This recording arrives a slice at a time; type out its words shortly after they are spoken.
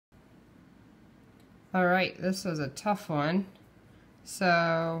Alright, this was a tough one.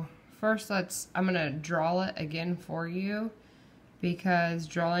 So first I'm going to draw it again for you because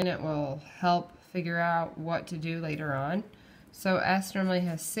drawing it will help figure out what to do later on. So S normally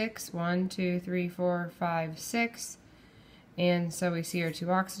has 6, 1, 2, 3, 4, 5, 6. And so we see our two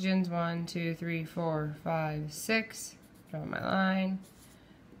oxygens, 1, 2, 3, 4, 5, 6. Draw my line.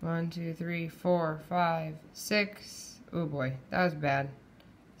 1, 2, 3, 4, 5, 6. Oh boy, that was bad.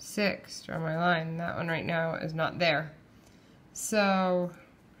 6, draw my line. That one right now is not there. So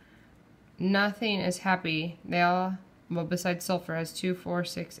nothing is happy. They all, well, besides sulfur has 2, 4,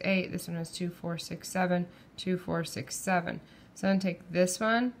 6, 8. This one has 2, 4, 6, 7, 2, 4, 6, 7. So I'm going to take this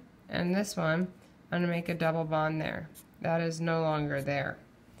one and this one. I'm going to make a double bond there. That is no longer there.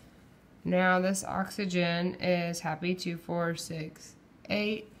 Now this oxygen is happy, 2, 4, 6,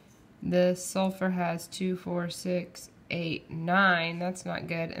 8. This sulfur has 2, 4, 6, 8, 9. That's not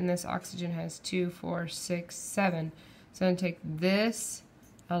good. And this oxygen has 2, 4, 6, 7. So I'm going to take this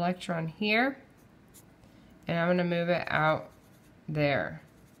electron here and I'm going to move it out there.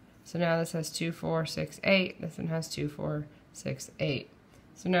 So now this has 2, 4, 6, 8. This one has 2, 4, 6, 8.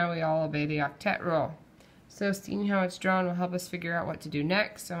 So now we all obey the octet rule. So seeing how it's drawn will help us figure out what to do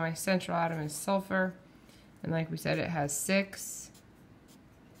next. So my central atom is sulfur. And like we said, it has 6.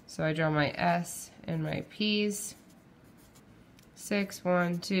 So I draw my S and my P's. 6,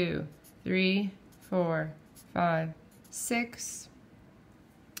 1, 2, 3, 4, 5, 6.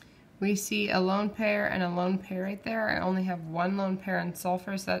 We see a lone pair and a lone pair right there. I only have one lone pair in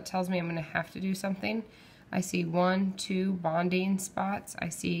sulfur, so that tells me I'm going to have to do something. I see 1, 2 bonding spots. I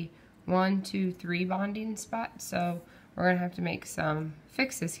see 1, 2, 3 bonding spots. So we're going to have to make some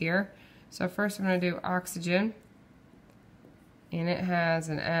fixes here. So first I'm going to do oxygen. And it has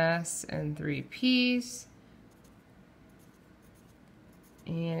an S and 3 P's.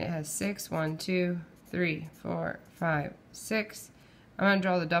 And it has 6, 1, 2, 3, 4, 5, 6. I'm going to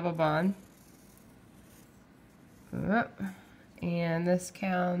draw the double bond. And this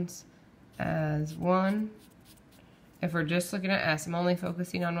counts as 1. If we're just looking at S, I'm only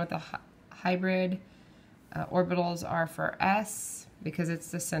focusing on what the hybrid orbitals are for S because it's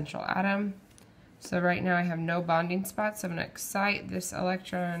the central atom. So right now I have no bonding spots, so I'm going to excite this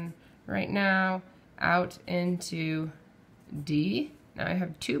electron right now out into D. Now I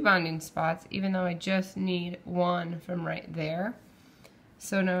have 2 bonding spots, even though I just need 1 from right there.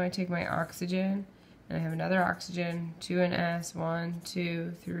 So now I take my oxygen, and I have another oxygen, 2 in S, 1,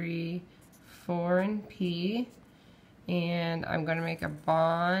 2, 3, 4 in P. And I'm going to make a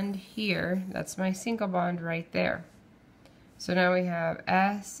bond here. That's my single bond right there. So now we have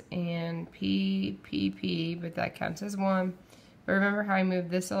S and P, P, P, but that counts as 1. But remember how I moved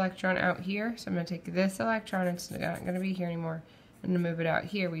this electron out here? So I'm going to take this electron, it's not going to be here anymore. I'm going to move it out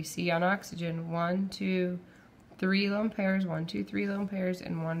here. We see on oxygen 1, 2, 3 lone pairs, 1, 2, 3 lone pairs,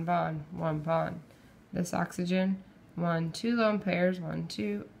 and 1 bond, 1 bond. This oxygen, 1, 2 lone pairs, 1,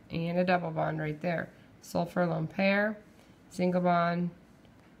 2, and a double bond right there. Sulfur lone pair, single bond,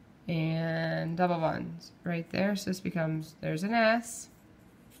 and double bonds right there. So this becomes, there's an S,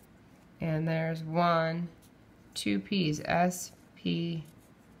 and there's 1, 2 P's, S, P,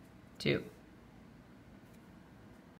 2.